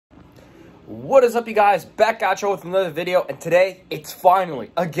What is up, you guys? Back at you with another video, and today it's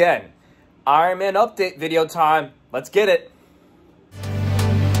finally, again, Iron Man update video time. Let's get it.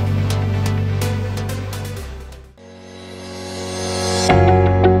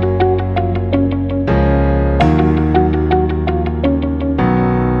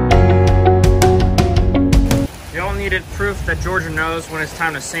 Y'all needed proof that Georgia knows when it's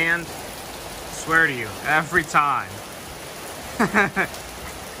time to sand. I swear to you, every time.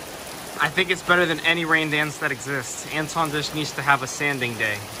 I think it's better than any rain dance that exists. Anton just needs to have a sanding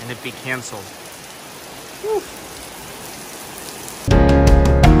day and it be canceled. Whew.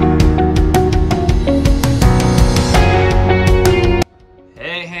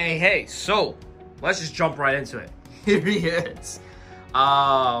 Hey. So, let's just jump right into it. Here he is.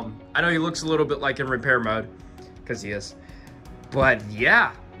 I know he looks a little bit like in repair mode, because he is. But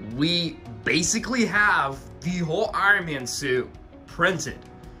yeah, we basically have the whole Iron Man suit printed.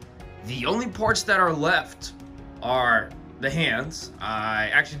 The only parts that are left are the hands.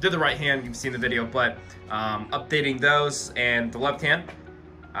 I actually did the right hand, you've seen the video, but updating those and the left hand.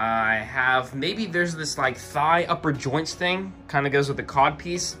 I have, maybe there's this like thigh upper joints thing, kind of goes with the cod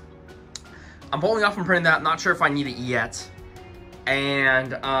piece. I'm holding off on printing that, not sure if I need it yet.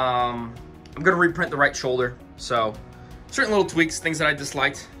 And I'm gonna reprint the right shoulder. So certain little tweaks, things that I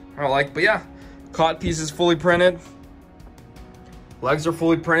disliked, I don't like, but yeah, cod piece is fully printed. Legs are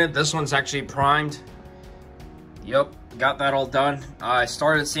fully printed. This one's actually primed. Yep, got that all done. I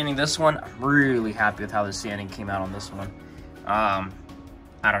started sanding this one. I'm really happy with how the sanding came out on this one. I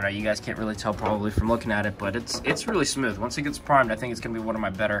don't know, you guys can't really tell probably from looking at it, but it's really smooth. Once it gets primed, I think it's gonna be one of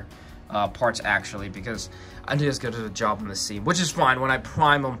my better parts actually, because I do as good of a job on the seam, which is fine. When I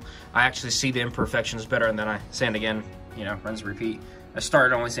prime them, I actually see the imperfections better, and then I sand again, you know, rinse and repeat. I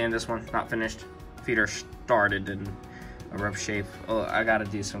started only sanding this one, not finished. Feet are started and a rough shape. Oh, I gotta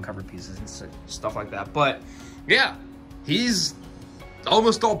do some cover pieces and stuff like that. But yeah, he's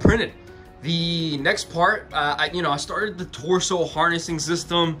almost all printed. The next part, I started the torso harnessing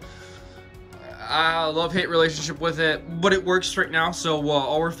system. I love-hate relationship with it, but it works right now. So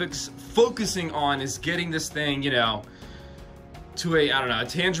all we're focusing on is getting this thing, you know, to a, I don't know, a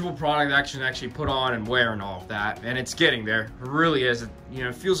tangible product that I can actually put on and wear and all of that. And it's getting there. It really is. It, you know,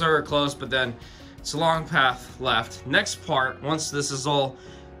 it feels very close, but then it's a long path left. Next part, once this is all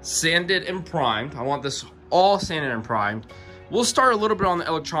sanded and primed, I want this all sanded and primed. We'll start a little bit on the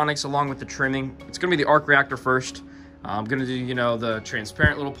electronics along with the trimming. It's gonna be the arc reactor first. I'm gonna do, you know, the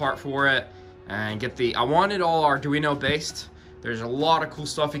transparent little part for it and get the, I want it all Arduino based. There's a lot of cool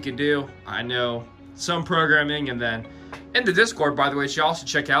stuff you can do. I know some programming, and then in the Discord, by the way, you also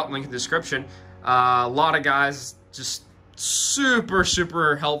check out, link in the description. A lot of guys just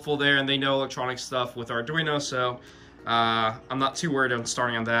super helpful there, and they know electronic stuff with Arduino, so I'm not too worried on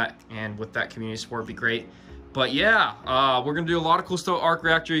starting on that, and with that community support would be great. But yeah, we're gonna do a lot of cool stuff. Arc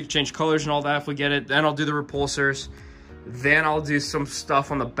reactor, you can change colors and all that if we get it. Then I'll do the repulsors, then I'll do some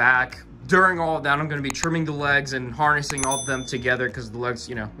stuff on the back. During all of that, I'm gonna be trimming the legs and harnessing all of them together, because the legs,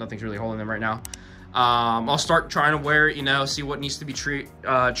 you know, nothing's really holding them right now. I'll start trying to wear it, you know, see what needs to be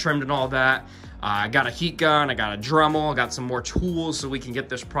trimmed and all that. I got a heat gun, I got a Dremel, I got some more tools so we can get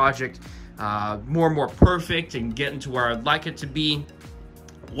this project more and more perfect and get into where I'd like it to be.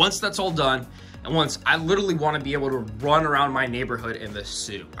 Once that's all done, and once I literally want to be able to run around my neighborhood in this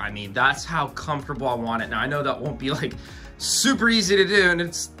suit. I mean, that's how comfortable I want it. Now, I know that won't be like super easy to do, and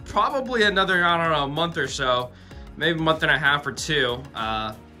it's probably another, I don't know, a month or so, maybe a month and a half or two.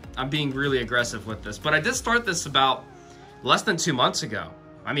 I'm being really aggressive with this, but I did start this about less than 2 months ago.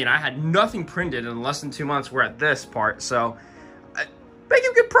 I mean, I had nothing printed in less than 2 months. We're at this part, so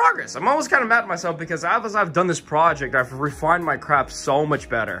making good progress. I'm almost kind of mad at myself, because as I've done this project, I've refined my craft so much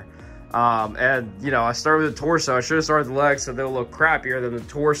better. And you know, I started with the torso. I should have started the legs, so they'll look crappier than the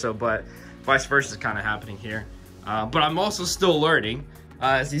torso, but vice versa is kind of happening here. But I'm also still learning.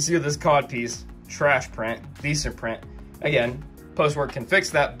 As you see with this cod piece, trash print, decent print. Again, post-work can fix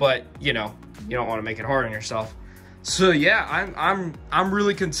that, but you know, you don't want to make it hard on yourself. So yeah, I'm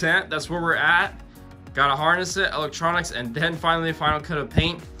really content. That's where we're at. Gotta harness it, electronics, and then finally the final coat of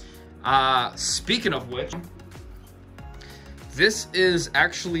paint. Speaking of which, this is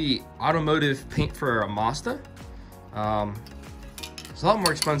actually automotive paint for a Mazda. It's a lot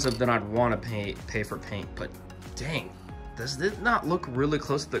more expensive than I'd want to pay for paint, but dang, does this not look really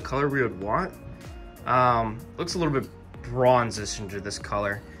close to the color we would want? Looks a little bit bronzish into this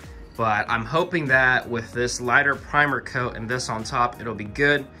color. But I'm hoping that with this lighter primer coat and this on top, it'll be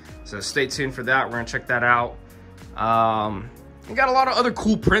good. So stay tuned for that. We're gonna check that out. We got a lot of other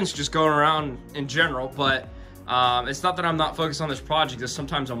cool prints just going around in general, but It's not that I'm not focused on this project, just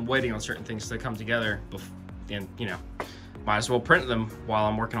sometimes I'm waiting on certain things to come together, and you know, might as well print them while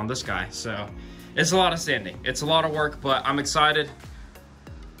I'm working on this guy. So it's a lot of sanding, it's a lot of work, but I'm excited.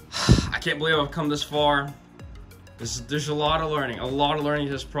 I can't believe I've come this far. There's a lot of learning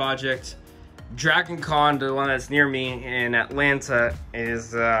to this project. Dragon Con, the one that's near me in Atlanta,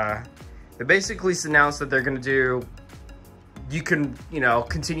 is they basically announced that they're gonna do, you can, you know,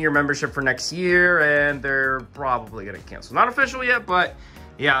 continue your membership for next year, and they're probably gonna cancel. Not official yet, but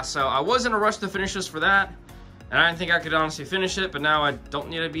yeah, so I was in a rush to finish this for that, and I didn't think I could honestly finish it, but now I don't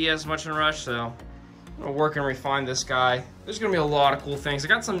need to be as much in a rush, so I'm gonna work and refine this guy. There's gonna be a lot of cool things. I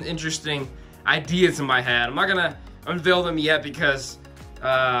got some interesting ideas in my head. I'm not gonna unveil them yet because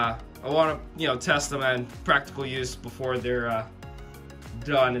I want to, you know, test them in practical use before they're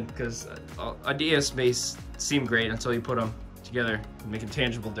done, because ideas may seem great until you put them together and make it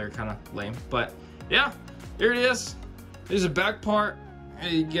tangible. They're kind of lame, but yeah, here it is. There's a back part.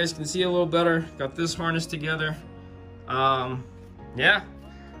 Hey, you guys can see a little better. Got this harness together. Yeah,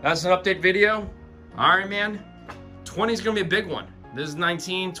 that's an update video. Iron Man 20 is gonna be a big one. This is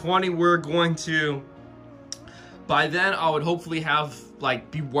 19, 20. We're going to, by then I would hopefully have,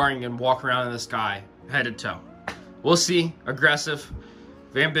 like, be wearing and walk around in this guy head to toe. We'll see. Aggressive,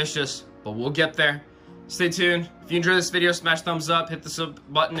 ambitious, but we'll get there. Stay tuned. If you enjoyed this video, smash thumbs up, hit the sub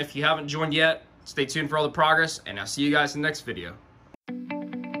button if you haven't joined yet. Stay tuned for all the progress, and I'll see you guys in the next video.